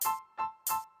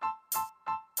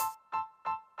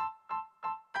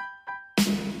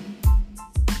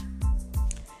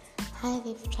Hi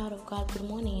there, child of God. Good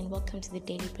morning and welcome to the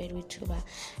Daily Bread with Tuba.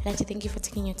 I'd like to thank you for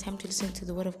taking your time to listen to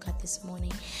the Word of God this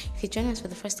morning. If you join us for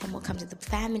the first time, welcome to the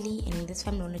family. And in this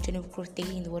family, we're on a journey of growth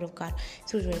daily in the Word of God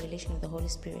through the revelation of the Holy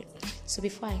Spirit. So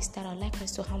before I start, I'd like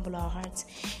us to humble our hearts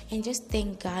and just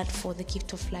thank God for the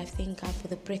gift of life. Thank God for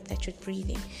the breath that you're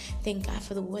breathing. Thank God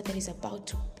for the word that is about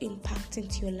to impact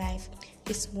into your life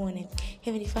this morning.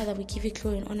 Heavenly Father, we give you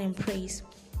glory and honor and praise.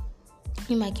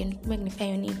 We magnify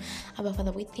your name. Abba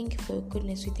Father, we thank you for your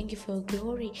goodness. We thank you for your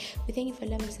glory. We thank you for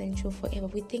loving us and true forever.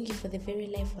 We thank you for the very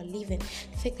life we're living.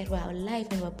 The fact that we're alive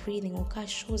and we're breathing, oh God,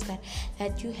 shows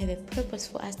that you have a purpose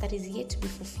for us that is yet to be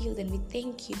fulfilled. And we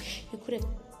thank you. You could have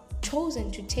chosen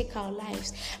to take our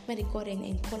lives, mighty God,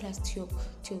 and call us to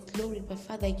your glory. But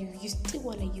Father, you still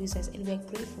want to use us, and we're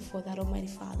grateful for that, Almighty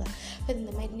Father. But in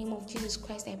the mighty name of Jesus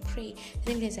Christ, I pray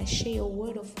that even as I share your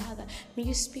word, oh Father, may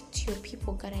you speak to your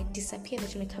people, God. I disappear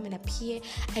that you may come and appear.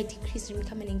 I decrease that you may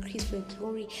come and increase for your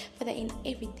glory. Father, in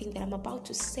everything that I'm about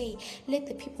to say, let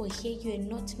the people hear you and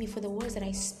not me, for the words that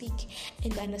I speak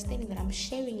and the understanding that I'm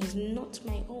sharing is not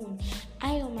my own.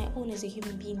 I on my own as a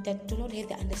human being that do not have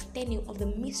the understanding of the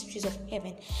mysteries of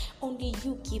heaven. Only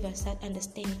you give us that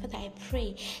understanding. Father, I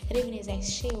pray that even as I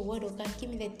share your word, oh God, give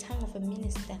me the tongue of a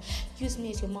minister. Use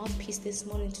me as your mouthpiece this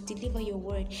morning to deliver your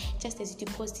word just as you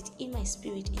deposit it in my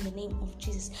spirit in the name of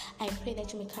Jesus. I pray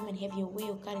that you may come and have your way,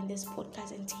 oh God, in this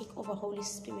podcast and take over, Holy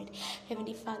Spirit.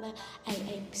 Heavenly Father,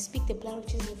 I speak the blood of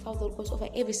Jesus and Father goes over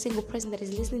every single person that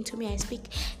is listening to me. I speak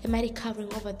the mighty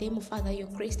covering over them, oh Father, your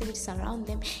grace that is around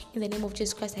them. In the name of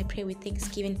Jesus Christ, I pray with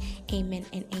thanksgiving. Amen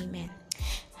and amen.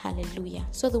 Hallelujah.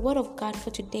 So the word of God for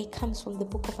today comes from the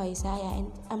book of Isaiah,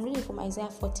 and I'm reading from Isaiah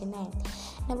 49.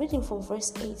 And I'm reading from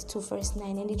verse 8 to verse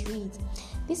 9, and it reads,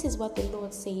 "This is what the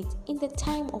Lord said, in the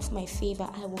time of my favor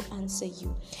I will answer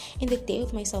you. In the day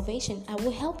of my salvation I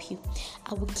will help you.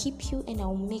 I will keep you and I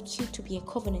will make you to be a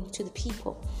covenant to the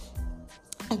people,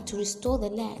 and to restore the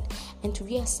land, and to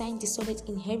reassign desolate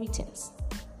inheritance.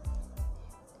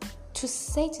 To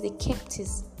say to the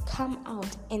captives, come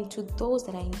out, and to those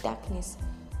that are in darkness,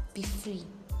 be free."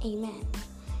 Amen.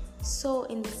 So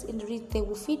in the read, they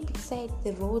will feed beside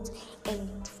the roads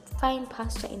and find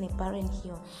pasture in a barren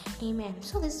hill. Amen.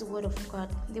 So this is the word of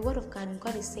God. The word of God, and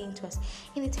God is saying to us,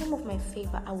 in the time of my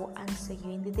favor, I will answer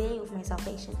you. In the day of my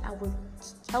salvation, I will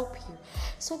help you.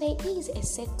 So there is a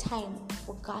set time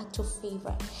for God to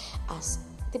favor us.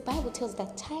 The Bible tells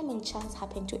that time and chance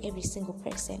happen to every single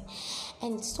person.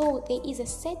 And so there is a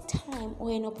set time or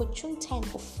an opportune time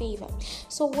for favor.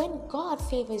 So when God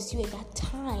favors you at that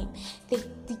time,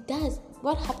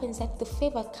 what happens is that the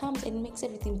favor comes and makes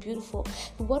everything beautiful.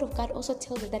 The word of God also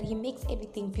tells us that he makes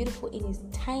everything beautiful in his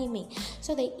timing.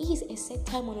 So there is a set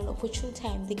time on an opportune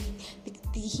time.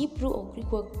 The Hebrew or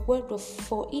Greek word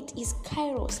for it is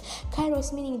kairos.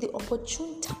 Kairos meaning the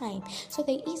opportune time. So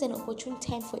there is an opportune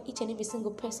time for each and every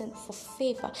single person for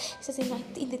favor. It says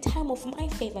in the time of my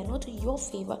favor, not your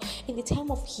favor, in the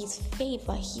time of his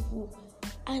favor, he will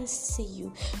answer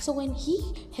you. So when he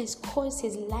has caused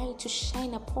his light to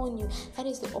shine upon you, that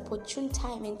is the opportune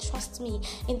time. And trust me,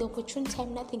 in the opportune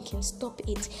time, nothing can stop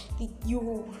it. You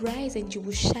will rise and you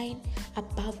will shine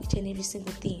above each and every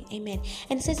single thing. Amen.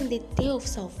 And it says in the day of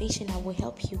salvation I will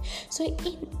help you. So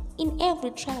in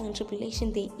every trial and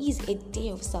tribulation, there is a day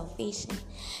of salvation.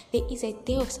 There is a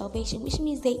day of salvation, which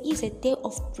means there is a day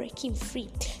of breaking free.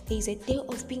 There is a day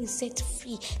of being set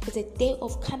free. There's a day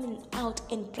of coming out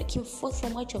and breaking forth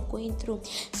from what you're going through.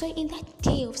 So in that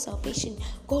day of salvation,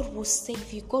 God will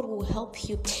save you. God will help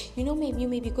you. Maybe you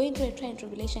may be going through a trial and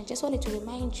tribulation. I just wanted to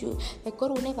remind you that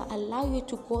God will never allow you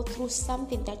to go through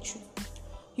something that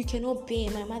you cannot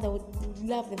bear. My mother would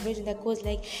love the version that goes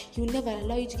like, he will never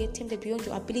allow you to get tempted beyond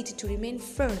your ability to remain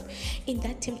firm. In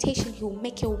that temptation, he will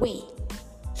make a way.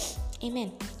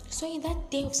 Amen. So in that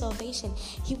day of salvation,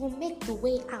 he will make the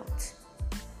way out.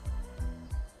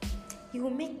 He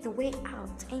will make the way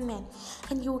out. Amen.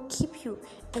 And he will keep you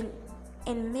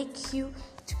and make you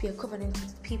to be a covenant to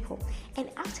the people. And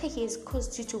after he has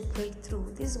caused you to break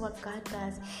through, this is what God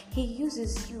does. He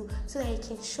uses you so that he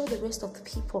can show the rest of the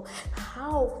people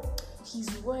how his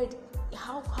word,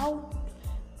 how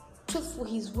truthful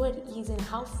his word is and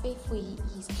how faithful he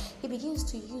is. He begins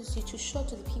to use you to show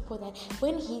to the people that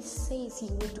when he says he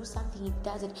will do something, he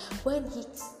does it. When he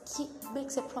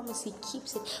makes a promise, he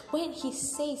keeps it. When he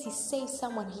saves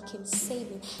someone, he can save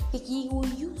him. He will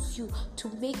use you to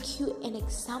make you an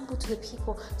example to the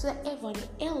people so that everyone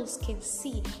else can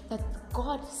see that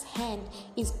God's hand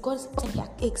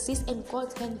exists and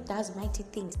God's hand does mighty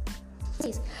things.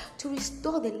 To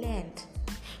restore the land.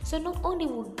 So not only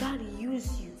will God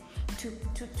use you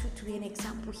to be an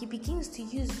example. He begins to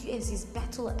use you as his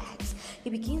battle axe. He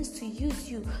begins to use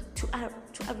you to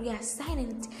reassign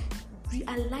and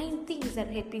realign things that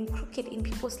had been crooked in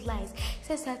people's lives. It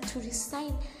says that to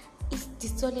reassign is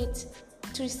desolate,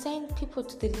 to reassign people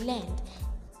to the land,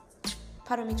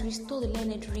 to restore the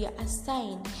land and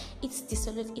reassign its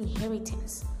desolate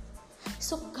inheritance.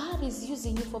 So God is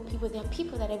using you for people. There are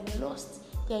people that have lost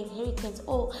their inheritance,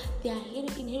 or their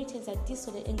inheritance are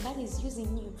desolate, and God is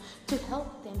using you to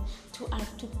help them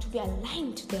to be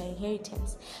aligned to their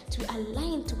inheritance, to be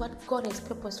aligned to what God has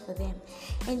purposed for them,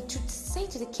 and to say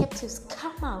to the captives,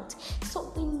 come out.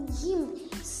 So in Him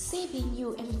saving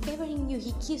you and favoring you,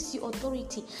 He gives you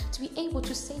authority to be able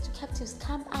to say to captives,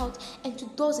 come out, and to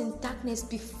those in darkness,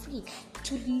 be free,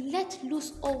 to let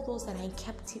loose all those that are in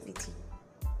captivity.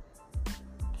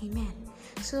 Amen.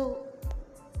 So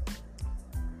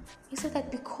He said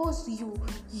that because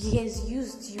He has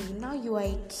used you, now you are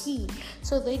a key.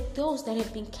 So that those that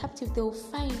have been captive, they'll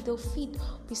feed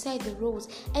beside the roads,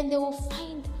 and they will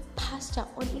find pasture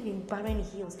on even barren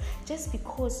hills, just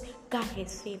because God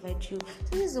has favored you.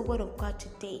 So this is the word of God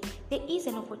today. There is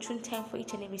an opportune time for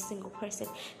each and every single person.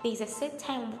 There is a set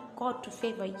time for God to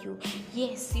favor you.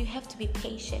 Yes, you have to be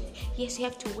patient. Yes, you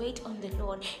have to wait on the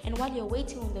Lord. And while you're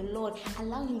waiting on the Lord,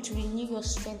 allow Him to renew your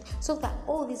strength, so that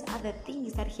all these other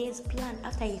things that He has planned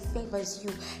after He favors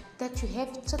you, so that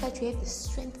you have the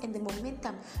strength and the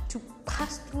momentum to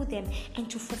pass through them and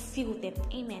to fulfill them.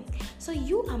 Amen. So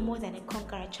you are more than a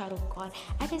conqueror, child of God.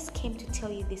 I just came to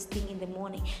tell you this thing in the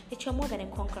morning, that you're more than a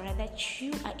conqueror, that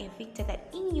you are a victor, that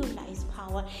in you lies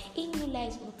power, in you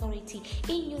lies authority,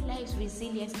 in you lies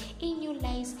resilience, in you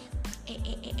lies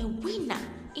a winner,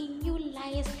 in you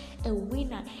lies a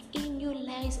winner, in you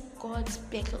lies God's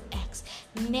battle axe.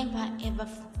 Never ever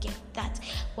forget that.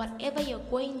 Whatever you're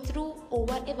going through, or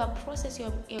whatever process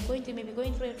you're going through, maybe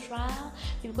going through a trial,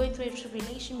 maybe going through a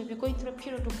tribulation, maybe going through a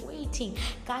period of waiting,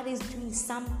 God is doing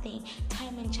something.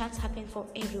 Time and chance happen for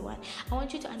everyone. I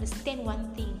want you to understand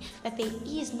one thing, that there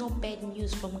is no bad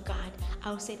news from God.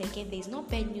 I'll say it again, there is no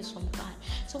bad news from God.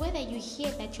 So whether you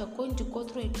hear that you're going to go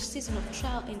through a season of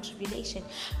trial and tribulation,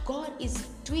 God is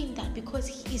doing that because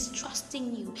He is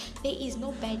trusting you. There is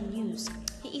no bad news.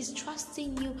 He is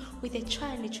trusting you with the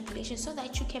trial and the tribulation, so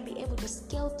that you can be able to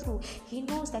scale through. He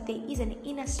knows that there is an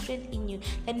inner strength in you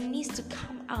that needs to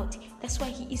come out. That's why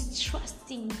He is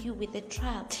trusting you with the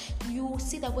trial. You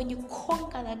see that when you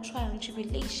conquer that trial and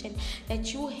tribulation,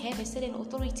 that you have a certain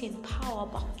authority and power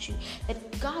about you,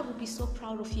 that God will be so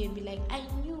proud of you and be like, I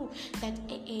knew that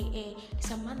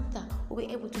Samantha will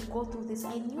be able to go through this.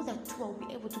 I knew that Tua will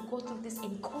be able to go through this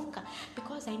and conquer,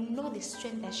 because I know the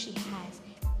strength that she has.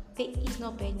 There is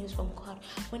no bad news from God.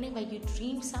 Whenever you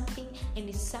dream something and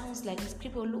it sounds like it's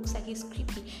creepy or looks like it's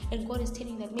creepy, and God is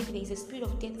telling you that maybe there is a spirit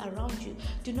of death around you,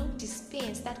 do not despair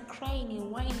and start crying and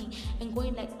whining and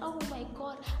going like, oh my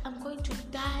God, I'm going to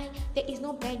die. There is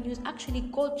no bad news. Actually,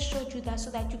 God showed you that so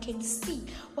that you can see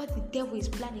what the devil is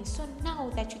planning. So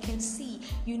now that you can see,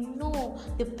 you know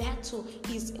the battle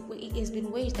has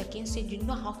been waged against you, and you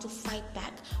know how to fight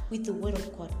back with the word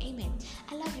of God. Amen.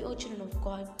 I love you all, children of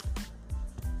God.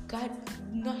 God,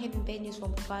 not having bad news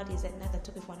from God is another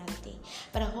topic for another day.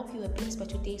 But I hope you were blessed by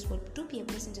today's word. Do be a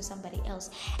blessing to somebody else,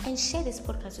 and share this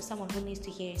podcast with someone who needs to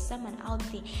hear it. Someone out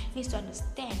there needs to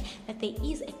understand that there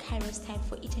is a Kairos time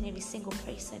for each and every single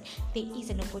person. There is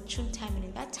an opportune time, and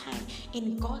in that time,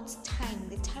 in God's time,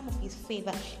 the time of His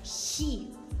favor, He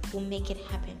will make it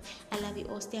happen. I love you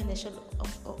all. Stay on the shoulder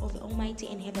of the Almighty,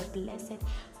 and have a blessed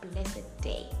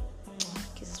day.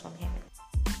 Kisses from heaven.